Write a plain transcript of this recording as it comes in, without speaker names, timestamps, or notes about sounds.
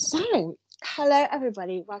So, hello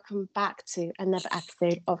everybody, welcome back to another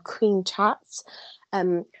episode of Queen Chats.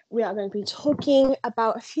 We are going to be talking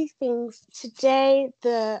about a few things today.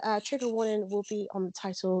 The trigger warning will be on the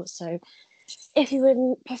title, so if you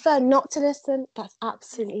would prefer not to listen, that's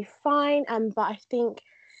absolutely fine. But I think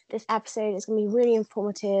this episode is going to be really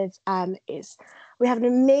informative. We have an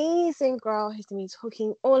amazing girl who's going to be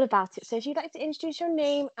talking all about it. So if you'd like to introduce your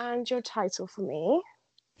name and your title for me.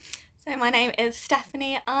 So my name is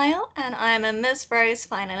Stephanie Isle and I'm a Ms. Rose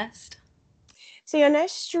finalist. So you're no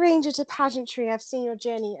stranger to pageantry. I've seen your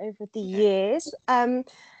journey over the years.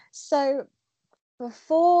 So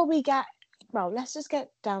before we let's just get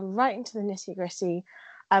down right into the nitty gritty.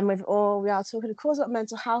 We are talking, of course, about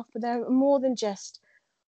mental health, but there are more than just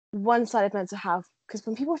one side of mental health. Because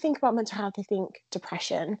when people think about mental health, they think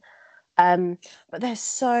depression. But there's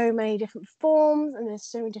so many different forms and there's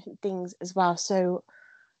so many different things as well. So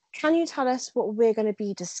can you tell us what we're going to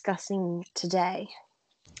be discussing today?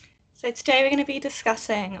 So today we're going to be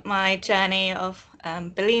discussing my journey of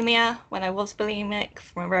bulimia, when I was bulimic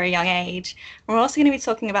from a very young age. We're also going to be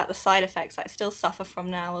talking about the side effects that I still suffer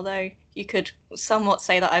from now. Although you could somewhat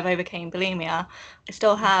say that I've overcame bulimia, I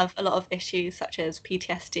still have a lot of issues such as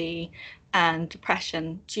PTSD and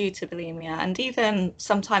depression due to bulimia, and even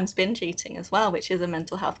sometimes binge eating as well, which is a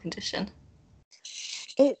mental health condition.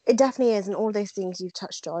 It definitely is, and all those things you've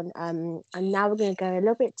touched on. And now we're going to go a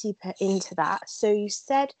little bit deeper into that. So you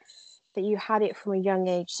said that you had it from a young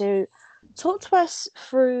age. So talk to us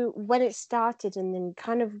through when it started and then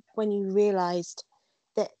kind of when you realised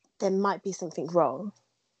that there might be something wrong.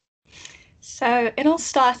 So it all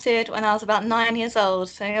started when I was about 9 years old,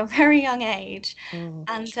 so a very young age.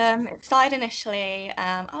 And it started initially,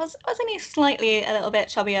 I was only slightly a little bit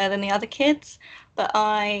chubbier than the other kids, but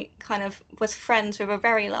I kind of was friends with a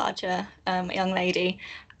very larger young lady.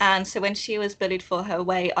 And so when she was bullied for her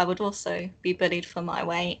weight, I would also be bullied for my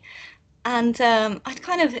weight. And I'd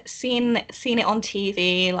kind of seen it on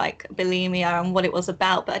TV, like bulimia and what it was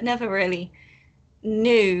about, but I'd never really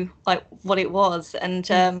knew like what it was.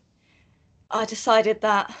 And I decided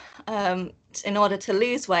that in order to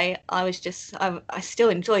lose weight, I still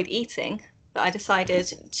enjoyed eating, but I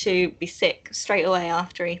decided to be sick straight away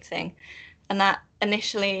after eating. And that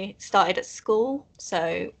initially started at school.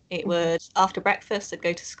 So it would, after breakfast, I'd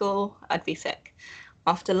go to school, I'd be sick.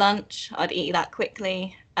 After lunch, I'd eat that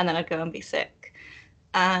quickly, and then I'd go and be sick.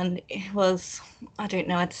 And it was, I don't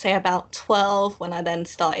know, I'd say about 12 when I then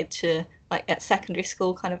started to, like at secondary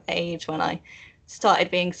school kind of age, when I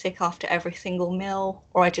started being sick after every single meal,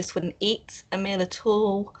 or I just wouldn't eat a meal at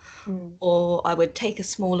all, or I would take a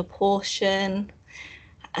smaller portion.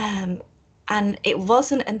 And it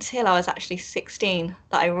wasn't until I was actually 16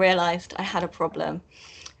 that I realised I had a problem.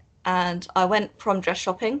 And I went prom dress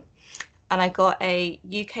shopping and I got a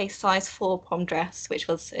UK size 4 prom dress, which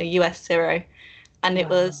was a US 0, and it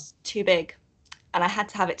was too big and I had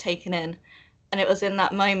to have it taken in. And it was in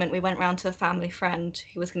that moment we went round to a family friend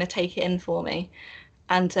who was going to take it in for me.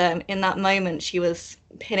 And in that moment, she was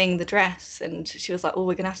pinning the dress and she was like, oh,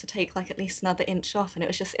 we're going to have to take like at least another inch off. And it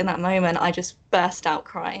was just in that moment, I just burst out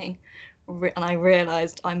crying. And I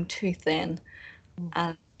realised I'm too thin.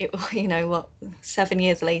 And it, 7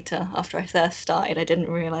 years later, after I first started, I didn't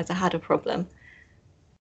realise I had a problem.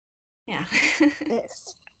 Yeah.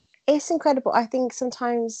 It's incredible. I think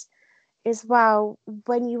sometimes as well,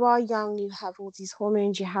 when you are young, you have all these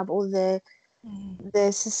hormones, you have all the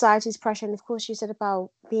society's pressure, and of course you said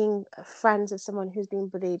about being friends with someone who's been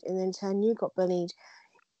bullied and in turn you got bullied.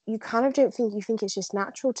 You kind of don't think, you think it's just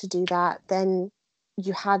natural to do that. Then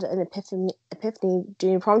you had an epiphany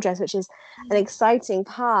doing prom dress, which is an exciting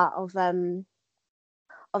part of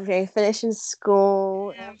finishing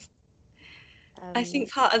school. Yeah. I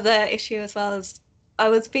think part of the issue as well is I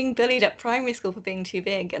was being bullied at primary school for being too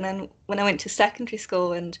big, and then when I went to secondary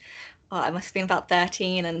school and I must have been about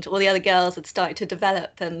 13 and all the other girls had started to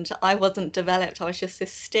develop and I wasn't developed. I was just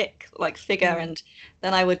this stick like figure, and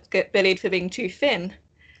then I would get bullied for being too thin.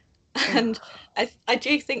 And I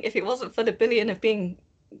do think if it wasn't for the bullying of being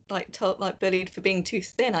like told like bullied for being too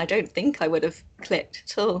thin, I don't think I would have clicked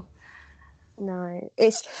at all. No,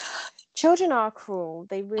 it's children are cruel.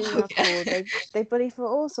 They really are cruel. They bully for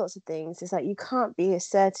all sorts of things. It's like you can't be a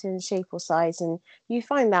certain shape or size, and you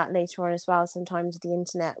find that later on as well. Sometimes the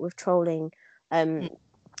internet with trolling,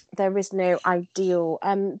 there is no ideal.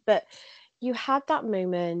 But you had that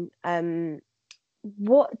moment.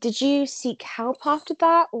 What did you seek help after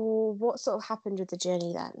that, or what sort of happened with the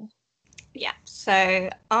journey then? Yeah. So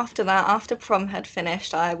after that, after prom had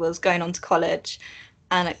finished, I was going on to college.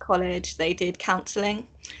 and at college they did counselling.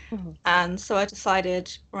 Mhm. And so I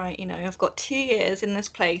decided, right, I've got 2 years in this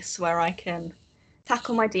place where I can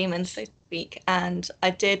tackle my demons, so to speak. And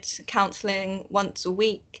I did counselling once a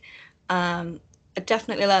week. I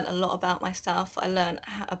definitely learned a lot about myself. I learned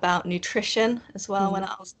about nutrition as well when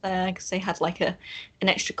I was there, because they had like an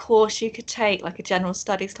extra course you could take, like a general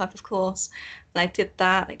studies type of course. And I did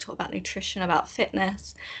that. They taught about nutrition, about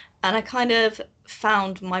fitness. And I kind of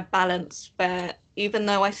found my balance where even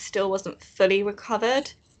though I still wasn't fully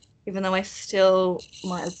recovered, even though I still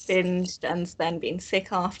might have binged and then been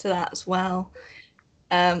sick after that as well,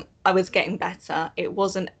 I was getting better. It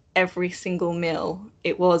wasn't every single meal.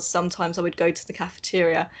 It was sometimes I would go to the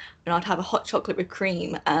cafeteria and I'd have a hot chocolate with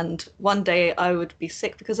cream, and one day I would be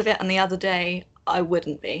sick because of it, and the other day I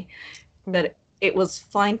wouldn't be. But it was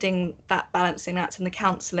finding that balancing act, and the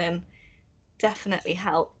counselling definitely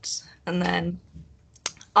helped. And then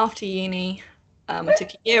after uni, I took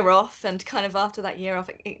a year off, and kind of after that year off,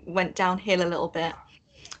 it went downhill a little bit.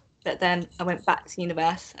 But then I went back to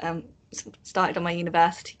university, started on my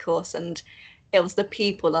university course, and it was the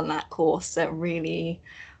people on that course that really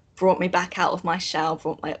brought me back out of my shell,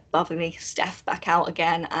 brought my bubbly Steph back out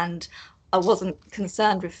again. And I wasn't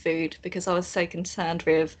concerned with food because I was so concerned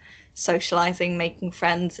with socializing, making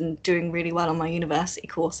friends, and doing really well on my university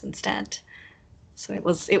course instead. So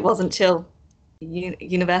it wasn't till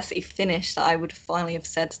university finished that I would finally have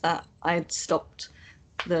said that I had stopped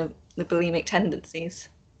the bulimic tendencies.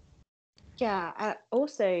 Yeah,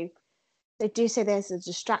 also they do say there's a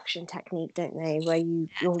distraction technique, don't they, where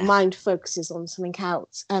your Yeah. mind focuses on something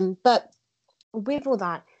else. But with all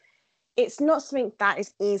that, it's not something that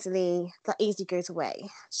easily goes away.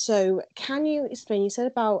 So can you explain? You said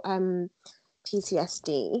about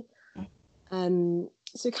PTSD.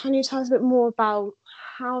 So can you tell us a bit more about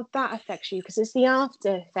how that affects you? Because it's the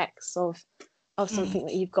after effects of something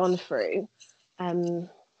that you've gone through. So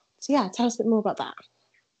yeah, tell us a bit more about that.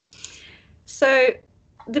 So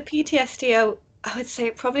the PTSD, I would say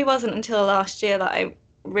it probably wasn't until last year that I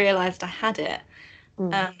realized I had it.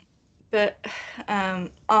 But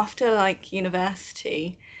after like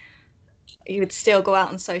university, you would still go out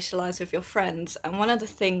and socialize with your friends. And one of the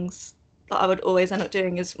things that I would always end up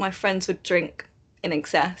doing is my friends would drink in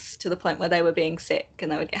excess to the point where they were being sick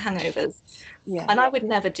and they would get hangovers. Yeah. And I would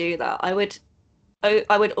never do that. I would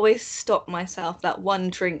always stop myself that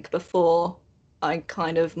one drink before I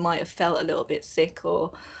kind of might have felt a little bit sick,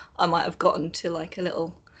 or I might have gotten to like a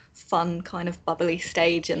little fun kind of bubbly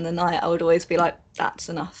stage in the night. I would always be like, that's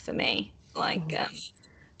enough for me. And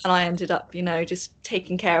I ended up, just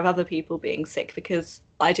taking care of other people being sick because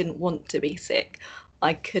I didn't want to be sick.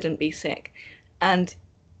 I couldn't be sick. And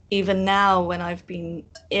even now, when I've been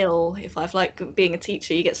ill, if I've like being a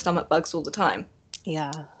teacher, you get stomach bugs all the time.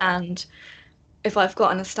 Yeah. And if I've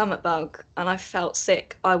gotten a stomach bug and I've felt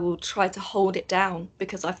sick, I will try to hold it down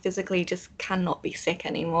because I physically just cannot be sick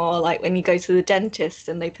anymore. Like when you go to the dentist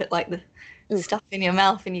and they put like the stuff in your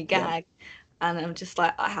mouth and you gag, and I'm just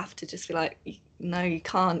like, I have to just be like, no, you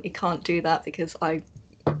can't do that because I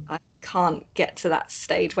can't get to that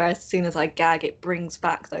stage where as soon as I gag, it brings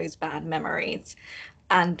back those bad memories.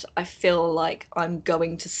 And I feel like I'm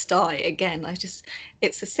going to start again.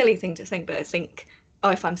 It's a silly thing to think, but I think, oh,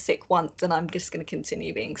 if I'm sick once, then I'm just going to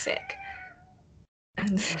continue being sick.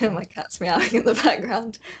 And my cat's meowing in the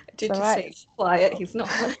background. I did just say he's quiet. He's not.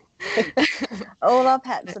 All our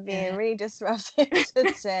pets are being really disruptive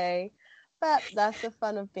today, but that's the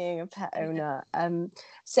fun of being a pet owner.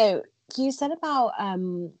 So you said about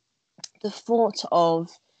the thought of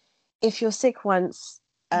if you're sick once,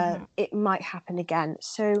 it might happen again.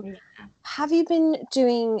 So have you been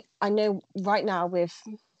doing, I know right now with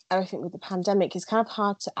everything with the pandemic, it's kind of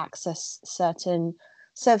hard to access certain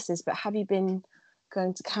services, but have you been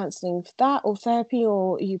going to counselling for that or therapy,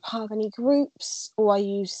 or are you part of any groups, or are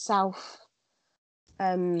you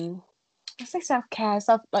I say self-care,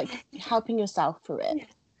 like helping yourself through it?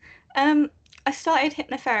 I started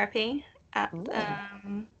hypnotherapy at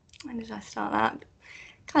when did I start that?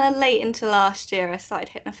 Kind of late into last year I started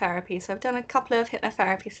hypnotherapy, so I've done a couple of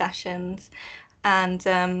hypnotherapy sessions, and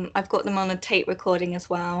I've got them on a tape recording as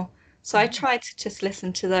well, so I try to just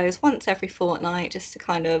listen to those once every fortnight just to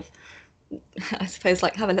kind of, I suppose,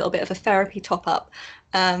 like have a little bit of a therapy top up.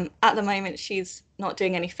 At the moment she's not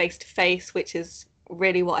doing any face-to-face, which is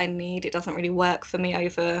really what I need. It doesn't really work for me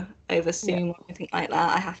over Zoom or anything like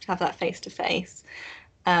that. I have to have that face-to-face,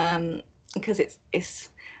 because it's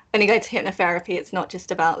when you go to hypnotherapy, it's not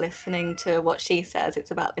just about listening to what she says,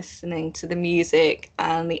 it's about listening to the music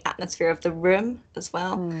and the atmosphere of the room as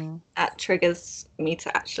well. That triggers me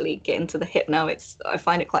to actually get into the hypno. I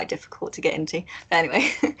find it quite difficult to get into. But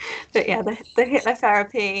anyway, but yeah, the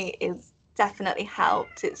hypnotherapy is definitely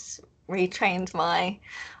helped. It's retrained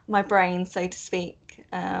my brain, so to speak.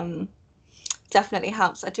 Definitely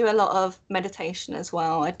helps. I do a lot of meditation as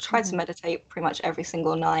well. I try to meditate pretty much every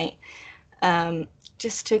single night.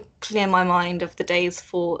 Just to clear my mind of the day's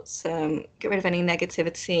thoughts, get rid of any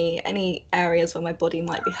negativity, any areas where my body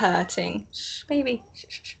might be hurting. Shh, baby.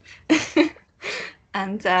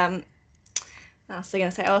 And I was going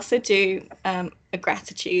to say, I also do a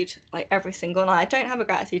gratitude like every single night. I don't have a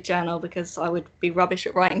gratitude journal because I would be rubbish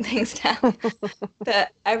at writing things down.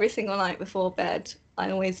 But every single night before bed, I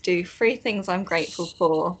always do 3 things I'm grateful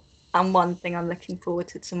for and 1 thing I'm looking forward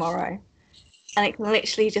to tomorrow. And it can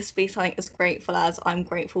literally just be something as grateful as I'm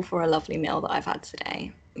grateful for a lovely meal that I've had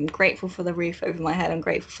today. I'm grateful for the roof over my head. I'm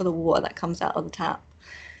grateful for the water that comes out of the tap.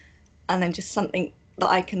 And then just something that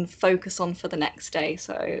I can focus on for the next day.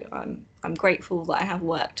 So I'm grateful that I have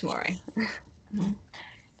work tomorrow.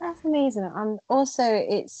 That's amazing. And also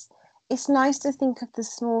it's nice to think of the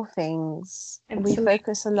small things. We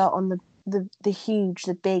focus a lot on the huge,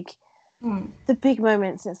 the big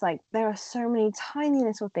moments. It's like there are so many tiny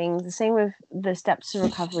little things. The same with the steps to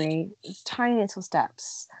recovery. It's tiny little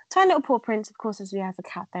steps, tiny little paw prints, of course, as we have a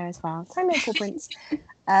cat there as well. Tiny little paw prints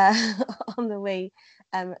on the way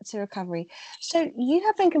to recovery. So you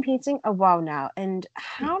have been competing a while now, and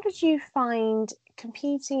how did you find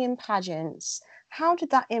competing in pageants? How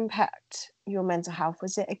did that impact your mental health?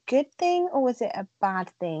 Was it a good thing or was it a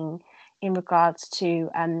bad thing in regards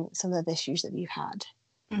to some of the issues that you've had?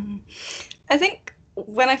 I think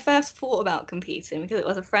when I first thought about competing, because it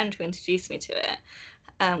was a friend who introduced me to it,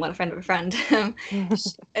 well, a friend of a friend, I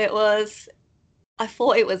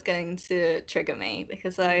thought it was going to trigger me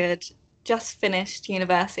because I had just finished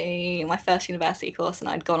university, my first university course, and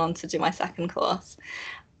I'd gone on to do my second course.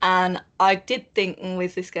 And I did think,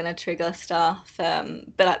 was this going to trigger stuff?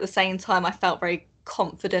 But at the same time, I felt very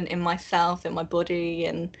confident in myself, in my body,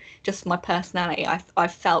 and just my personality. I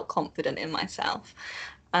felt confident in myself.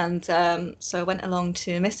 And so I went along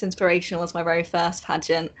to Miss Inspirational, was my very first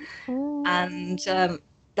pageant. And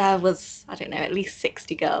there was, I don't know, at least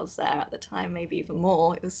 60 girls there at the time, maybe even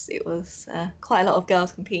more. It was quite a lot of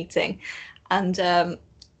girls competing. And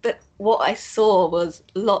but what I saw was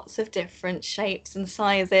lots of different shapes and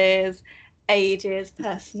sizes, ages,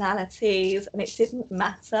 personalities, and it didn't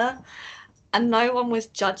matter. And no one was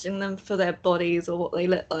judging them for their bodies or what they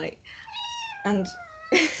looked like. And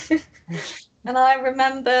and I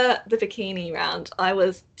remember the bikini round. I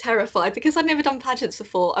was terrified because I'd never done pageants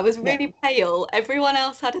before. I was really pale. Everyone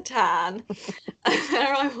else had a tan. And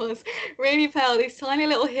there I was, really pale, these tiny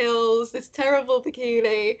little heels, this terrible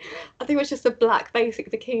bikini. I think it was just a black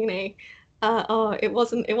basic bikini. It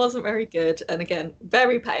wasn't very good. And again,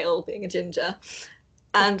 very pale, being a ginger.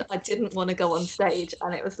 And I didn't want to go on stage.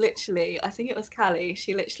 And it was literally, I think it was Callie,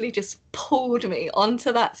 she literally just pulled me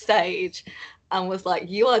onto that stage and was like,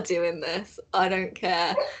 you are doing this, I don't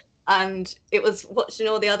care. And it was watching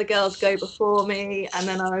all the other girls go before me, and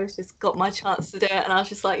then I was just got my chance to do it, and I was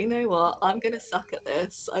just like, you know what, I'm gonna suck at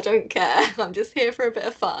this, I don't care, I'm just here for a bit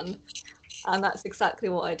of fun. And that's exactly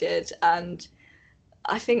what I did. And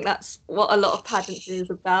I think that's what a lot of pageantry is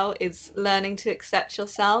about, is learning to accept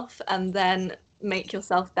yourself and then make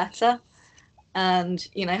yourself better, and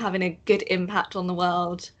having a good impact on the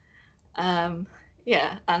world. And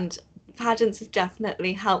pageants have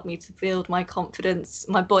definitely helped me to build my confidence,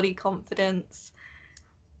 my body confidence,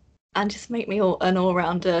 and just make me an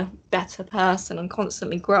all-rounder better person. I'm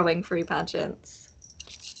constantly growing through pageants.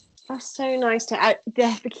 That's so nice to the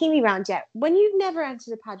bikini round. Yet when you've never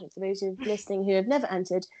entered a pageant, for those who are listening who have never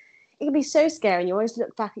entered, it can be so scary. And you always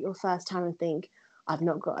look back at your first time and think, I've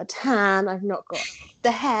not got a tan, I've not got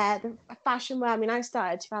the hair, the fashion wear. I mean, I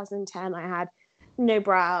started 2010, I had no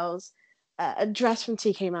brows, a dress from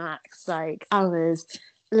TK Maxx, like I was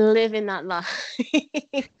living that life.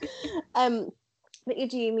 But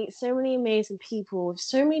you meet so many amazing people with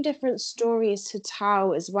so many different stories to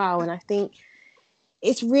tell as well. And I think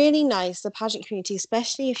it's really nice, the pageant community,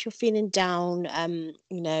 especially if you're feeling down,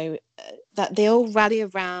 that they all rally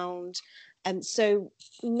around. And so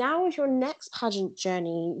now with your next pageant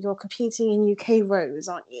journey, you're competing in UK Rose,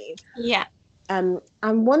 aren't you? Yeah. And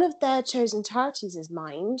one of their chosen charities is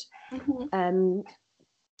Mind.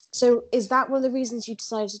 So is that one of the reasons you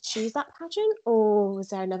decided to choose that pageant, or was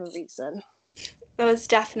there another reason? That was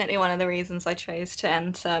definitely one of the reasons I chose to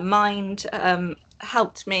enter Mind.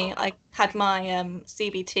 helped me. I had my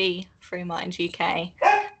CBT through Mind UK.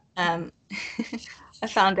 Um, I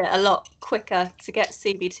found it a lot quicker to get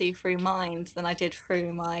CBT through Mind than I did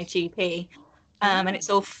through my GP. And it's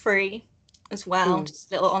all free as well,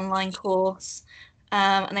 just a little online course.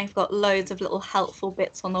 And they've got loads of little helpful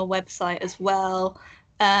bits on their website as well.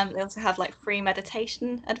 They also have like free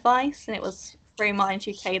meditation advice, and it was through Mind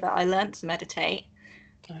UK that I learned to meditate,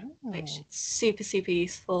 which is super, super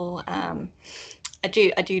useful. I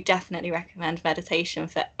do definitely recommend meditation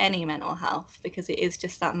for any mental health, because it is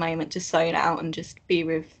just that moment to zone out and just be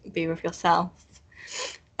with yourself.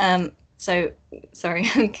 So sorry,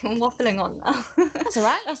 I'm waffling on now. That's all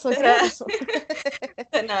right. That's okay.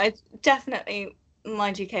 But no, it's definitely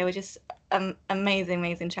Mind UK were just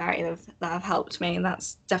amazing charity that have helped me, and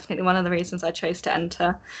that's definitely one of the reasons I chose to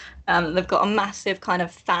enter. They've got a massive kind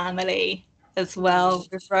of family as well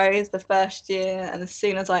with Rose the first year, and as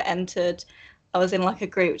soon as I entered, I was in like a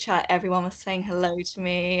group chat, everyone was saying hello to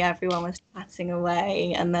me, everyone was chatting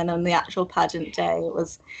away, and then on the actual pageant day,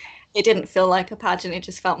 it didn't feel like a pageant, it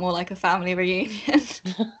just felt more like a family reunion.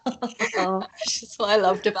 That's just what I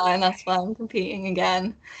loved about it, and that's why I'm competing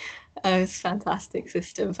again. It's a fantastic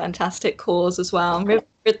system, fantastic cause as well. And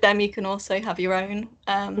with them, you can also have your own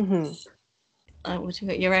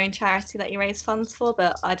your own charity that you raise funds for,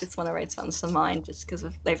 but I just want to raise funds for mine just because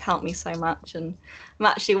they've helped me so much. And I'm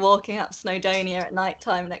actually walking up Snowdonia at night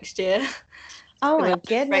time next year. Oh my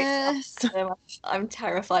goodness. I'm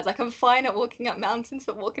terrified. Like, I'm fine at walking up mountains,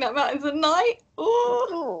 but walking up mountains at night,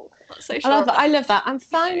 not so sure. I love that. I'm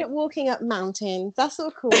fine at walking up mountains. That's so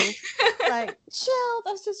cool. Like, chill.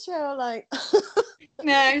 That's just chill. Like,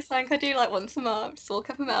 no, it's like I do like once a month, just walk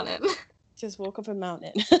up a mountain. Just walk up a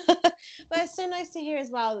mountain. But it's so nice to hear as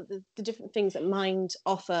well that the different things that Mind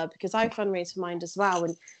offer, because I fundraise for Mind as well,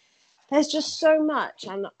 and there's just so much.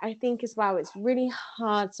 And I think as well, it's really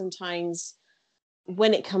hard sometimes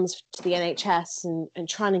when it comes to the NHS and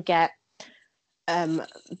trying to get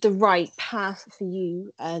the right path for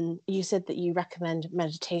you. And you said that you recommend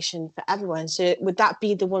meditation for everyone. So would that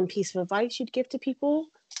be the one piece of advice you'd give to people?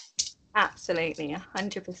 Absolutely,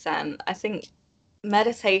 100%. I think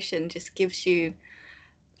meditation just gives you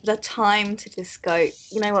the time to just go,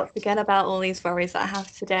 you know what, forget about all these worries that I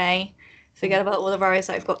have today, forget about all the worries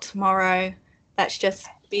that I've got tomorrow. Let's just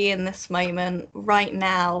be in this moment right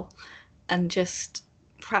now and just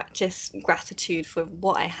practice gratitude for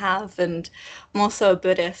what I have. And I'm also a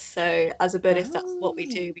Buddhist, so as a Buddhist, that's what we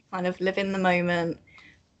do. We kind of live in the moment,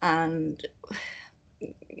 and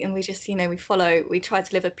we just, we try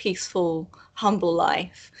to live a peaceful, humble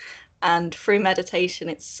life. And through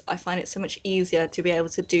meditation, I find it so much easier to be able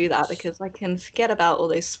to do that, because I can forget about all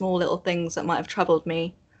those small little things that might have troubled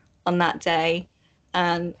me on that day.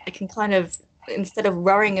 And I can kind of, instead of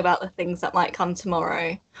worrying about the things that might come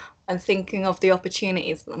tomorrow, I'm thinking of the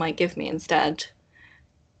opportunities that might give me instead.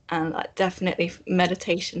 And definitely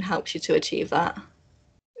meditation helps you to achieve that.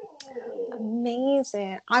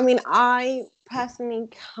 Amazing. I mean, I personally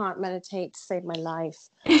can't meditate to save my life.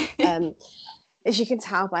 As you can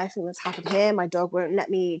tell by everything that's happened here, my dog won't let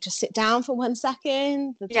me just sit down for 1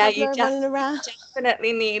 second. The toddler running around.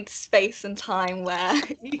 Definitely need space and time where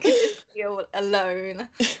you can just feel alone.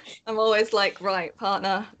 I'm always like, right,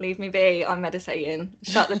 partner, leave me be. I'm meditating.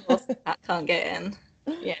 Shut the door so the cat can't get in.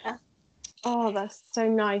 Yeah. Oh, that's so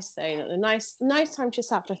nice, though. A nice time to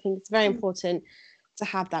yourself. I think it's very important to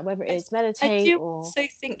have that, whether it is meditate I do also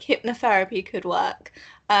think hypnotherapy could work.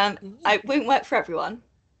 It won't work for everyone.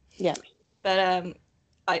 Yeah. But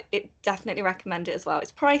I definitely recommend it as well.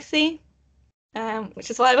 It's pricey, which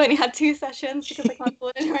is why I've only had 2 sessions, because I can't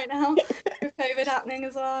afford it right now with COVID happening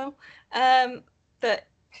as well. But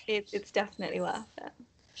it's definitely worth it.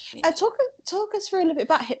 Yeah. Talk us through a little bit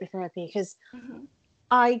about hypnotherapy, because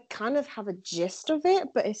I kind of have a gist of it,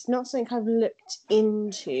 but it's not something I've looked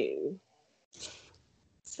into.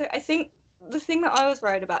 So I think the thing that I was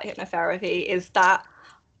worried about hypnotherapy is that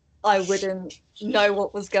I wouldn't know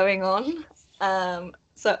what was going on.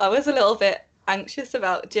 So I was a little bit anxious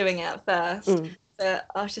about doing it at first. But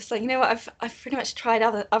I was just like, you know what, I've pretty much tried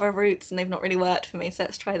other routes and they've not really worked for me, so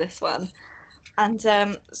let's try this one. And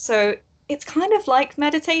so it's kind of like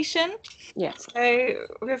meditation. Yeah. So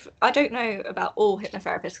I don't know about all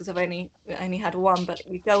hypnotherapists, because I've only had one, but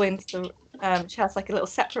we go into she has like a little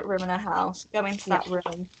separate room in her house, go into that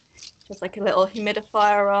room. There's like a little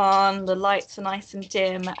humidifier on, the lights are nice and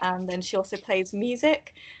dim, and then she also plays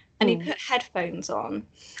music, and you put headphones on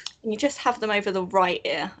and you just have them over the right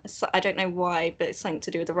ear. I don't know why, but it's something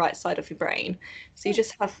to do with the right side of your brain. So you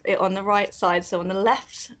just have it on the right side. So on the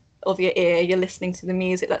left of your ear, you're listening to the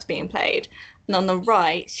music that's being played. And on the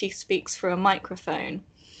right, she speaks through a microphone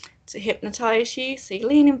to hypnotize you. So you're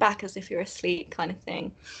leaning back as if you're asleep, kind of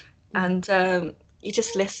thing. And you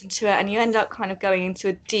just listen to it, and you end up kind of going into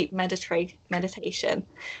a deep meditation.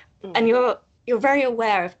 And you're very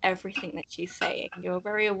aware of everything that she's saying. You're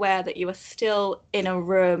very aware that you are still in a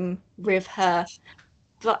room with her,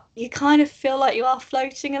 but you kind of feel like you are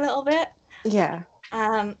floating a little bit. Yeah.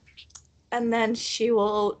 And then she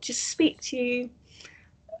will just speak to you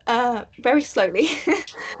very slowly,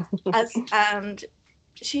 and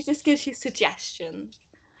she just gives you suggestions.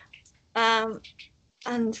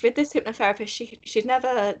 And with this hypnotherapist,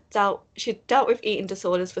 she'd dealt with eating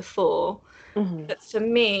disorders before. But for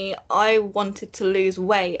me, I wanted to lose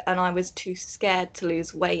weight, and I was too scared to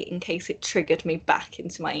lose weight in case it triggered me back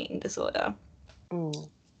into my eating disorder.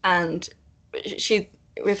 And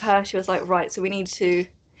with her, she was like, right, so we need to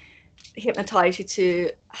hypnotize you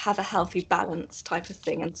to have a healthy balance type of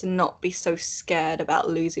thing, and to not be so scared about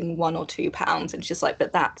losing 1 or 2 pounds. And she's like,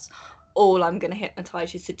 but that's all I'm going to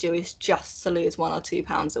hypnotize you to do, is just to lose 1 or 2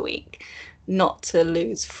 pounds a week, not to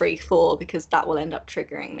lose 3, 4, because that will end up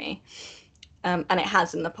triggering me. And it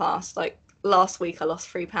has in the past. Like last week I lost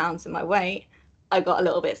 3 pounds in my weight. I got a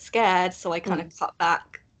little bit scared, so I kind of cut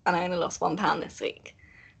back, and I only lost 1 pound this week.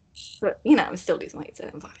 But I'm still losing weight,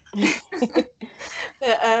 so I'm fine.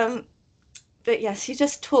 But yeah, she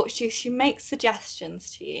just talks to you, she makes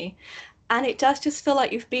suggestions to you, and it does just feel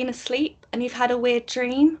like you've been asleep and you've had a weird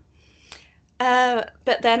dream.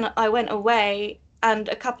 But then I went away, and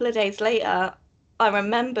a couple of days later I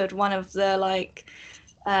remembered one of the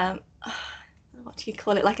what do you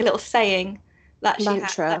call it, like a little saying that she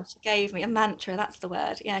gave me, a mantra, that's the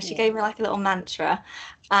word. She gave me like a little mantra,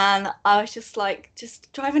 and I was just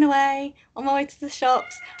driving away on my way to the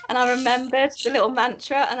shops, and I remembered the little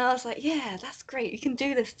mantra, and I was like, yeah, that's great, you can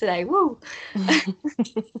do this today, woo.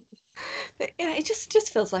 But it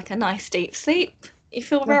just feels like a nice deep sleep. You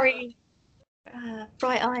feel very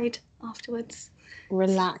bright-eyed afterwards,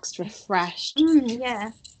 relaxed, refreshed. Yeah,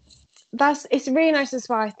 it's really nice as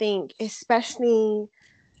well, I think, especially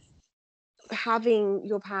having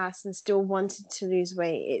your past and still wanting to lose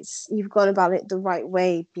weight. You've gone about it the right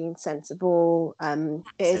way, being sensible. It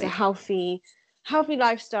is a healthy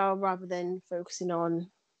lifestyle, rather than focusing on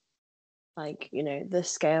the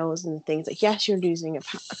scales and things. Like, yes, you're losing a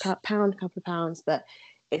couple of pounds, but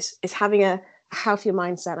it's having a healthier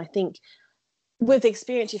mindset. I think with the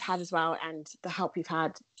experience you've had as well, and the help you've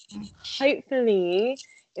had, hopefully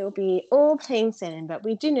it will be all plain sailing. But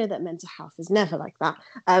we do know that mental health is never like that.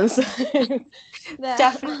 So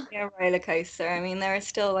definitely a roller coaster. I mean, there are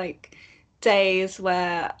still days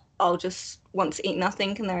where I'll just want to eat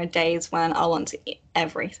nothing, and there are days when I want to eat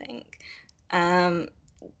everything.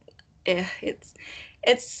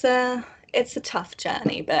 It's a tough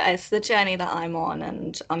journey, but it's the journey that I'm on,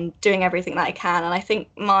 and I'm doing everything that I can. And I think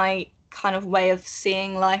my kind of way of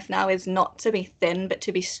seeing life now is not to be thin, but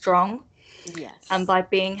to be strong. Yes. And by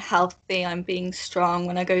being healthy, I'm being strong.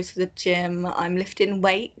 When I go to the gym, I'm lifting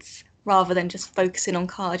weights rather than just focusing on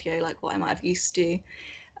cardio like what I might have used to.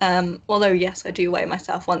 Although, yes, I do weigh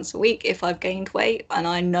myself once a week if I've gained weight, and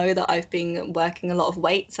I know that I've been working a lot of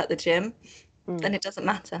weights at the gym, then it doesn't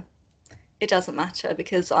matter. It doesn't matter,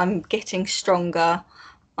 because I'm getting stronger,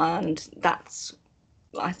 and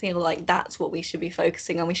I feel like that's what we should be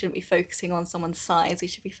focusing on. We shouldn't be focusing on someone's size. We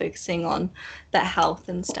should be focusing on their health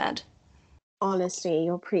instead. Honestly,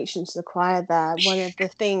 you're preaching to the choir there. One of the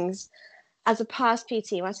things, as a past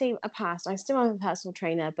PT, when I say a past, I still am a personal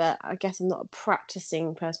trainer, but I guess I'm not a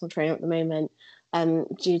practicing personal trainer at the moment,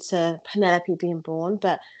 due to Penelope being born.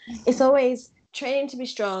 But it's always training to be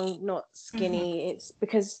strong, not skinny. It's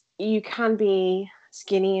because you can be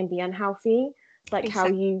skinny and be unhealthy, like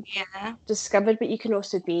exactly. How you discovered, but you can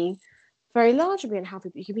also be very large and be unhealthy,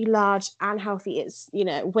 but you can be large and healthy. It's,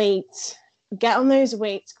 weight, get on those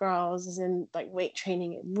weights, girls, as in weight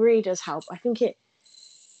training. It really does help. I think it,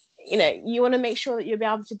 you want to make sure that you'll be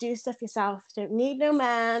able to do stuff yourself. Don't need no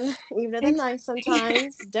man, even though they're nice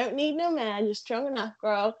sometimes. Don't need no man. You're strong enough,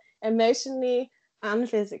 girl, emotionally and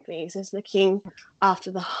physically. So it's looking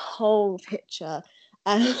after the whole picture.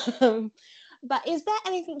 But is there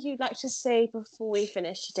anything you'd like to say before we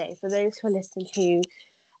finish today, for those who are listening who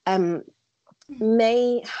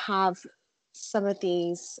may have some of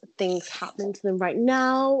these things happening to them right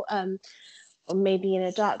now, or maybe in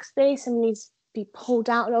a dark space and needs to be pulled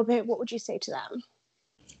out a little bit? What would you say to them?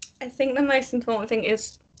 I think the most important thing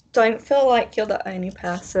is, don't feel like you're the only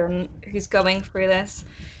person who's going through this.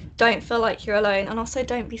 Don't feel like you're alone, and also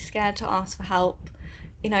don't be scared to ask for help.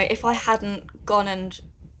 If I hadn't gone and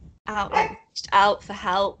reached out for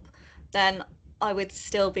help, then I would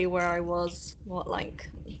still be where I was, like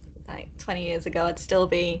 20 years ago. I'd still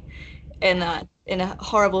be in a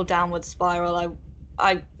horrible downward spiral.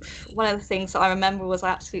 I one of the things that I remember was I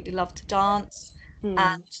absolutely loved to dance,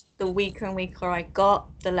 and the weaker and weaker I got,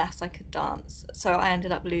 the less I could dance. So I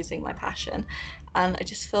ended up losing my passion, and I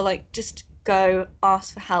just feel like just go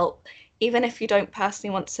ask for help, even if you don't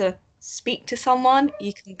personally want to speak to someone.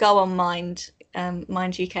 You can go on Mind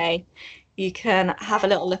UK. You can have a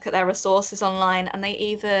little look at their resources online, and they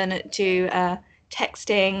even do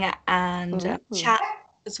texting and chat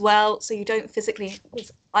as well, so you don't physically.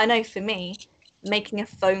 I know for me, making a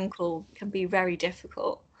phone call can be very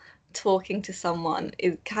difficult. Talking to someone,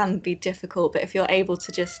 it can be difficult, but if you're able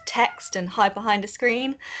to just text and hide behind a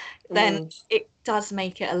screen, then it does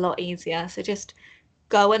make it a lot easier. So just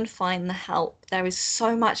go and find the help. There is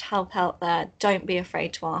so much help out there. Don't be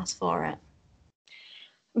afraid to ask for it.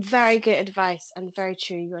 Very good advice, and very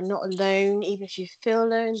true. You are not alone. Even if you feel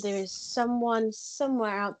alone, there is someone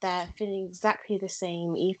somewhere out there feeling exactly the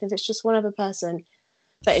same, even if it's just one other person.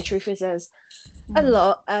 But in truth, there's a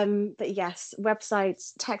lot. But yes,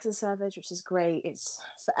 websites, text and service, which is great. It's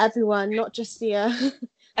for everyone, not just the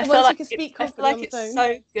I feel ones who like can speak I feel confidently on like the it's phone.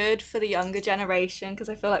 so good for the younger generation, because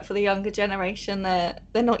I feel like for the younger generation, they're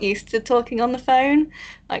not used to talking on the phone,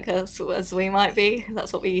 like as we might be.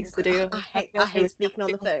 That's what we used to do. I hate speaking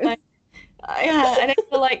on the phone. Yeah, and I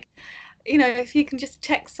feel like, if you can just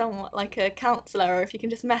text someone like a counselor, or if you can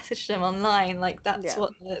just message them online, like that's Yeah.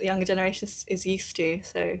 what the younger generation is used to.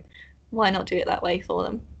 So why not do it that way for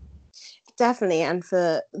them? Definitely, and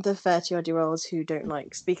for the 30-odd-year-olds who don't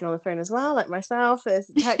like speaking on the phone as well, like myself,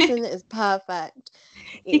 texting is perfect.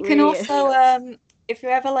 It You can really is. also, if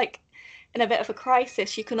you're ever like in a bit of a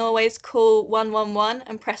crisis, you can always call 111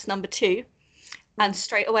 and press number 2, and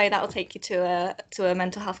straight away that will take you to a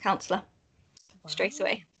mental health counsellor. Straight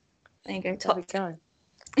away. There you go. There we go.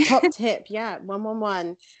 Top tip, yeah,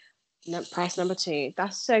 111. No, press number 2.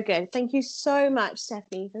 That's so good. Thank you so much,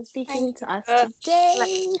 Stephanie, for speaking to us today. Let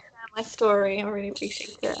me share my story. I really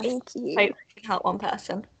appreciate it. Thank you. I hope I can help one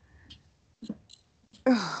person.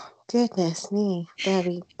 Oh, goodness me. There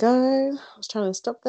we go. I was trying to stop